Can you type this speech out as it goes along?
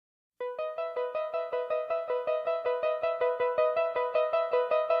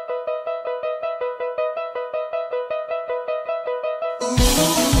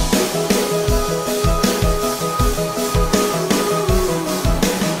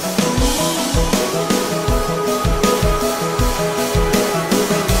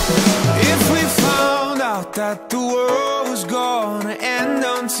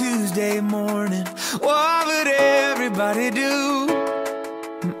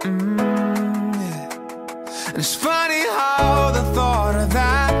Yeah. And it's funny how the thought of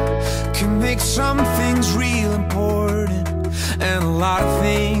that can make some things real important, and a lot of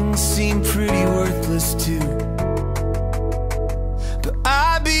things seem pretty worthless too. But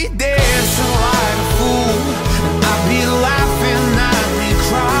I'd be dancing like a fool, and I'd be laughing, I'd be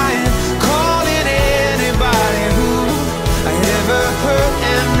crying, calling anybody who I ever hurt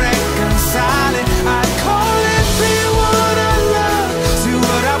and reconciling. I'd call everyone I love, see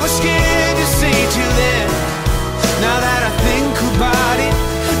what I was scared to say to them. Now that I think about it,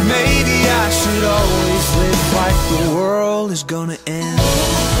 maybe I should always live like the world is gonna end.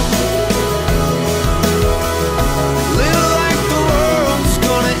 Live like the world is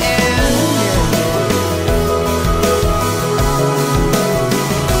gonna end, yeah.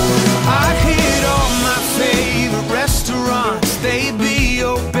 I hit all my favorite restaurants, they'd be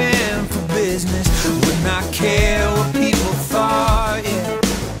open for business, would not care what people thought, yeah.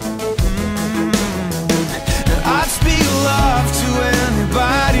 I'd speak love to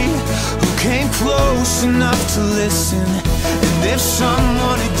anybody who came close enough to listen. And if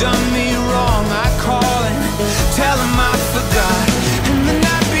someone had done me wrong, I'd call and tell them I forgot. And then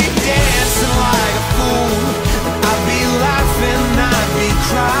I'd be dancing like a fool, I'd be laughing, I'd be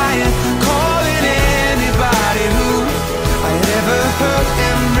crying, calling anybody who I ever hurt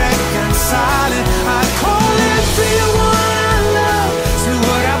and reconciling. I'd call everyone I love, say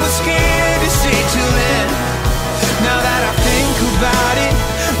what I was scared to say to them. Now that I think about it,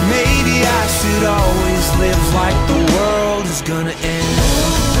 maybe I should always live like the world is gonna end.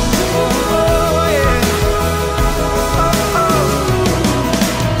 Oh, yeah.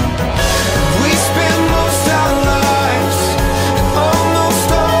 We spend most our lives and almost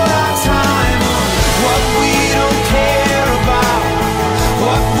all our time on what we don't care about,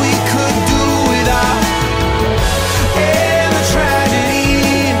 what we could do without. And the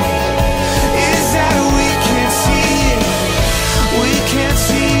tragedy is that we can't see it. We can't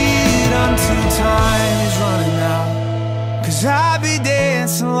see it until time is running out. 'Cause I'd be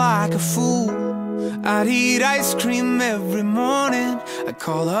dancing like a fool, I'd eat ice cream every morning, I'd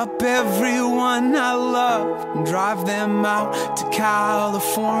call up everyone I love and drive them out to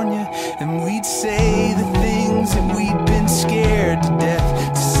California. And we'd say the things that we'd been scared to death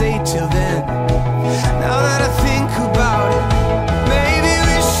to say to them.